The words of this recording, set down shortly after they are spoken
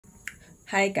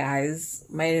Hi guys,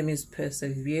 my name is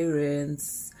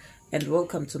Perseverance and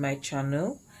welcome to my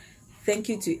channel. Thank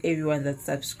you to everyone that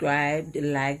subscribed,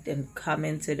 liked and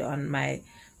commented on my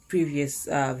previous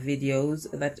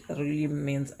videos. That really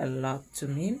means a lot to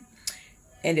me.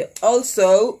 And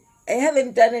also, I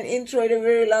haven't done an intro in a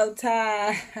very long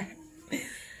time.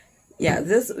 Yeah,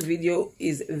 this video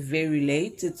is very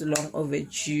late. It's long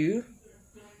overdue.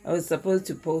 I was supposed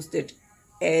to post it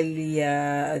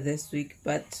earlier this week,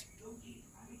 but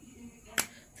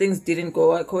things didn't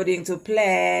go according to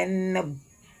plan.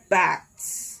 But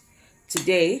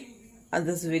today on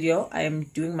this video I am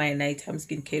doing my nighttime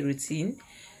skincare routine.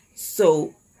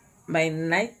 So my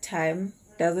nighttime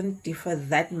doesn't differ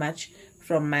that much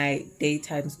from my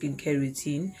daytime skincare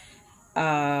routine.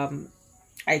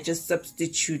 I just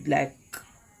substitute like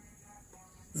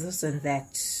this and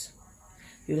that.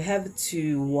 You'll have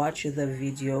to watch the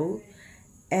video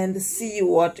and see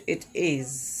what it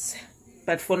is.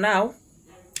 But for now,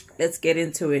 let's get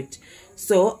into it.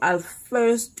 So I'll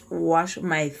first wash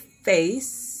my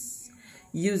face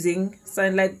using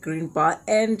Sunlight Green Bar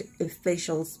and a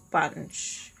facial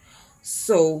sponge.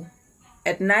 So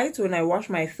at night when I wash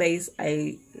my face,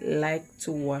 I like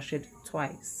to wash it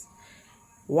twice.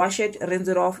 Wash it, rinse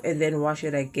it off, and then wash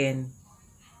it again.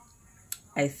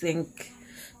 I think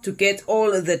to get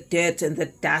all of the dirt and the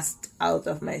dust out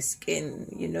of my skin,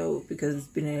 you know, because it's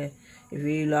been a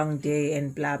very long day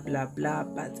and blah blah blah.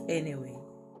 But anyway,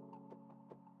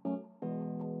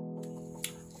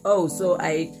 oh, so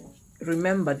I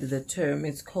remembered the term.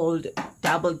 It's called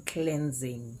double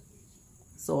cleansing.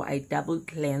 So I double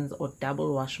cleanse or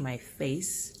double wash my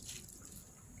face.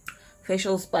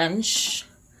 Facial sponge,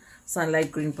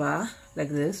 Sunlight Green Bar, like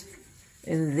this,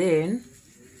 and then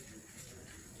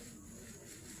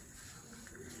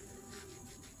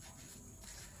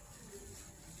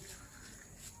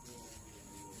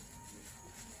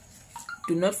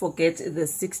do not forget the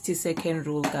 60-second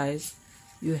rule, guys.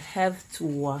 You have to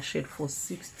wash it for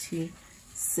 60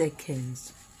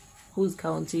 seconds. Who's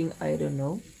counting? I don't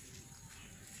know.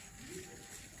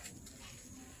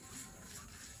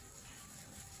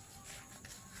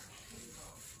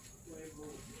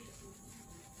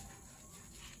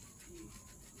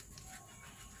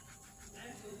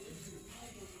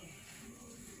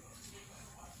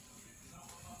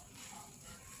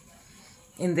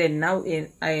 And then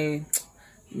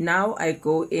now I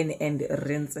go in and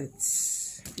rinse it.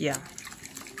 Yeah.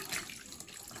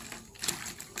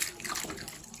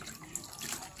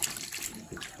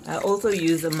 I also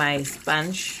use my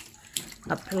sponge,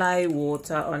 apply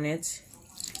water on it,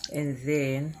 and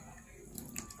then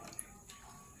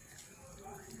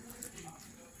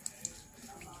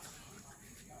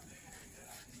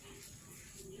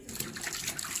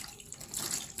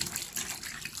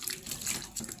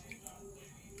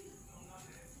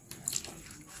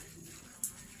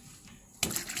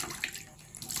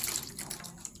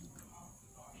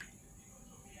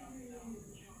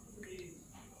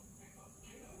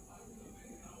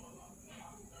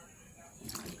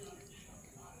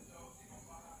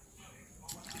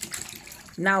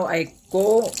now I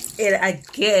go in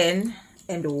again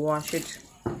and wash it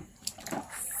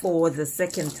for the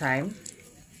second time.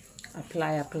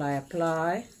 Apply, apply,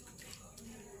 apply.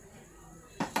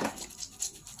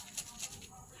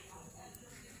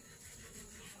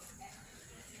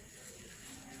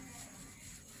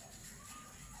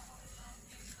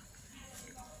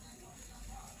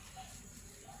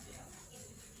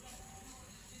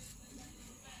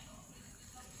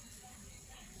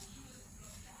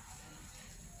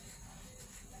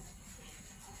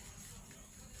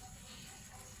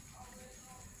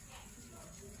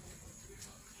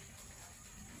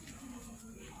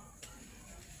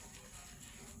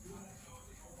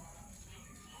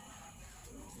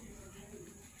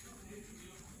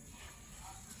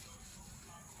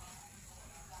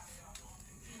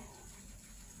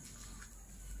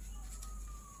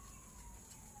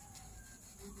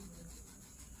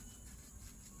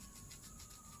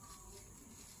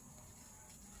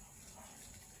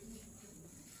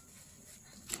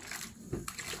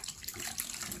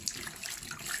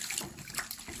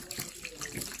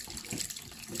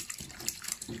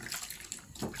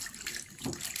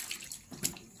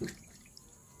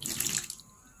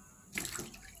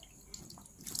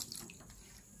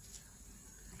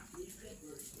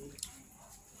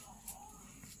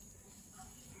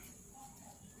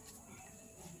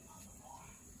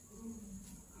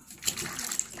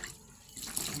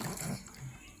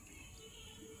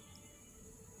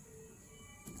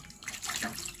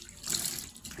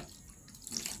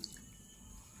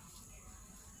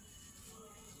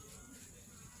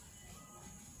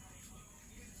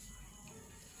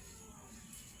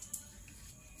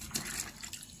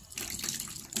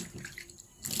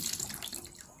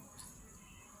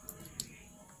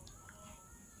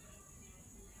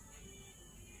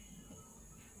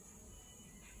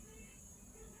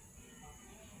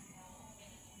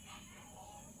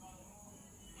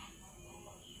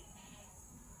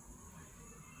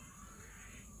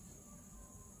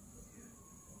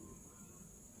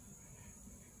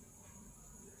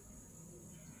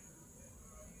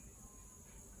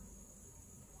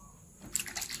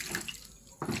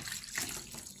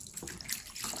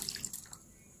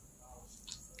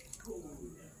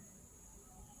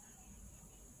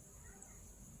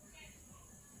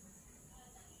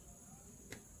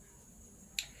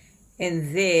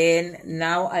 And then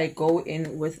now I go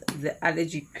in with the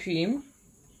allergy cream.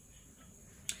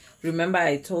 Remember,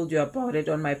 I told you about it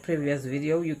on my previous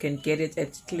video. You can get it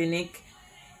at clinic,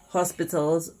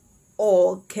 hospitals,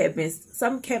 or chemists.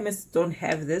 Some chemists don't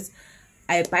have this.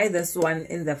 I buy this one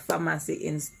in the pharmacy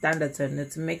in Standerton.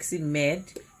 It's Maxi-Med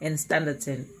in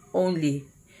Standerton only.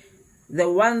 The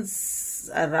ones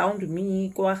around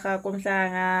me, Kwaga,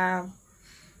 Komhlanga,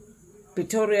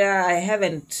 Pretoria, I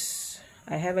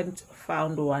haven't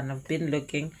found one. I've been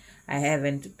looking. I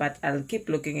haven't, but I'll keep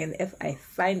looking, and if I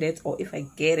find it or if I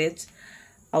get it,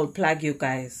 I'll plug you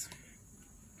guys.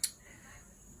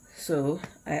 So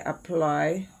I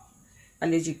apply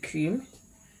allergy cream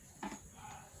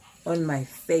on my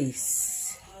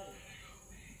face.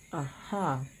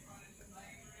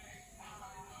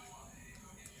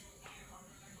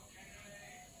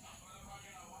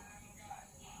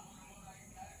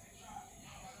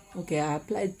 Okay, I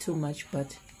applied too much,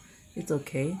 but it's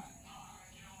okay.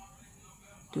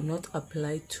 Do not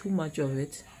apply too much of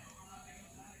it,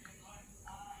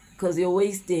 because you're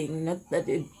wasting. Not that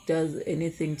it does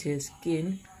anything to your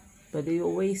skin, but you're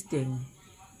wasting.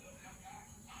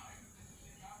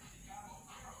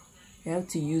 You have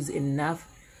to use enough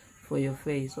for your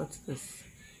face. What's this?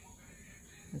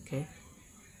 Okay.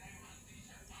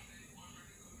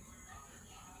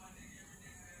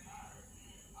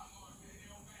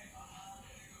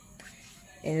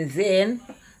 And then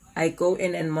I go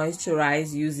in and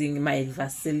moisturize using my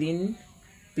Vaseline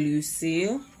Blue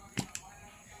Seal.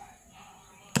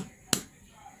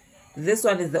 This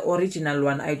one is the original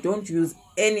one. I don't use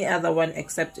any other one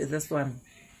except this one,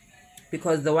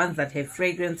 because the ones that have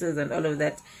fragrances and all of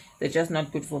that, they're just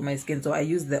not good for my skin. So I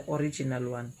use the original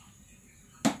one,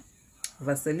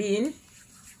 Vaseline.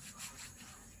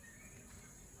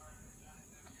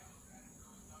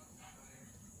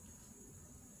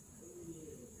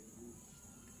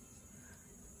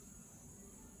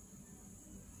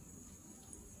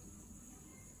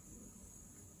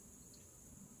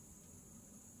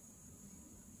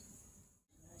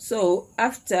 So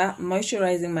after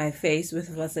moisturizing my face with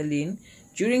Vaseline,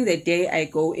 during the day I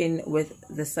go in with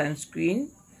the sunscreen,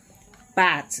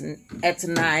 but at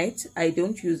night I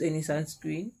don't use any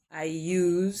sunscreen. I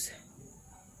use,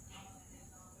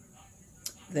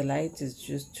 the light is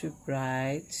just too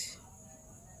bright,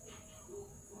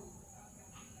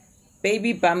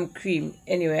 Baby Bum Cream.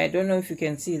 Anyway, I don't know if you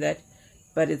can see that,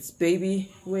 but it's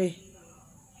baby, wait,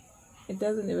 it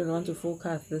doesn't even want to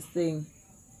focus, this thing.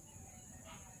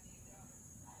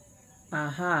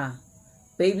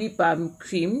 Baby Bum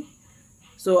Cream.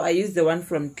 So I used the one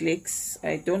from Clicks.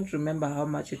 I don't remember how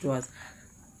much it was,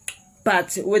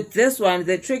 but with this one,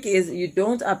 the trick is you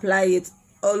don't apply it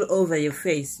all over your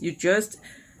face. You just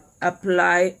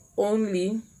apply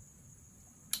only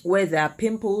where there are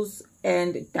pimples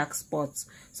and dark spots.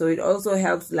 So it also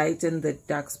helps lighten the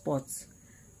dark spots,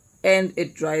 and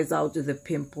it dries out the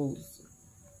pimples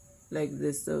like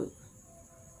this. So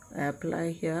I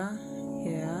apply here,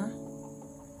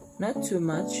 not too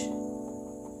much.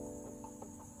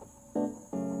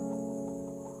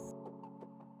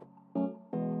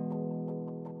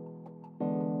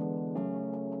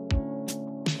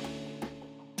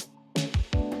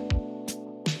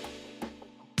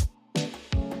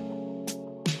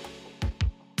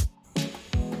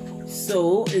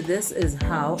 So this is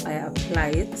how I apply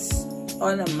it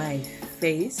on my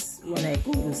face when I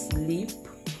go to sleep.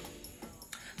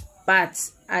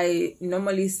 But I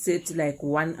normally sit like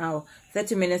 1 hour,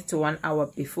 30 minutes to 1 hour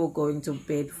before going to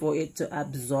bed for it to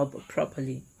absorb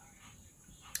properly.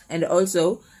 And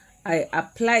also I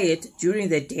apply it during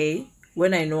the day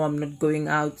when I know I'm not going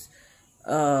out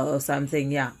or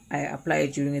something. Yeah, I apply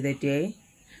it during the day.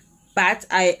 But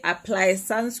I apply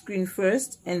sunscreen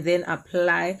first and then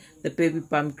apply the Baby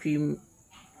Bum Cream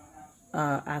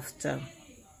after.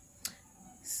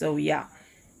 So yeah,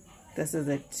 this is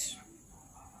it.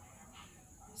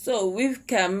 So we've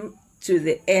come to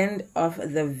the end of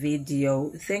the video.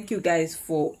 Thank you guys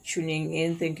for tuning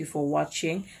in. Thank you for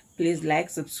watching. Please like,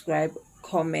 subscribe,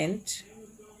 comment.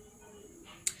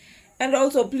 And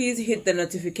also please hit the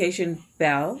notification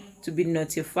bell to be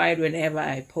notified whenever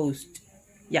I post.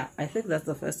 Yeah, I think that's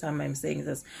the first time I'm saying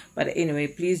this. But anyway,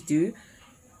 please do.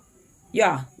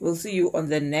 Yeah, we'll see you on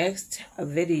the next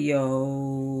video.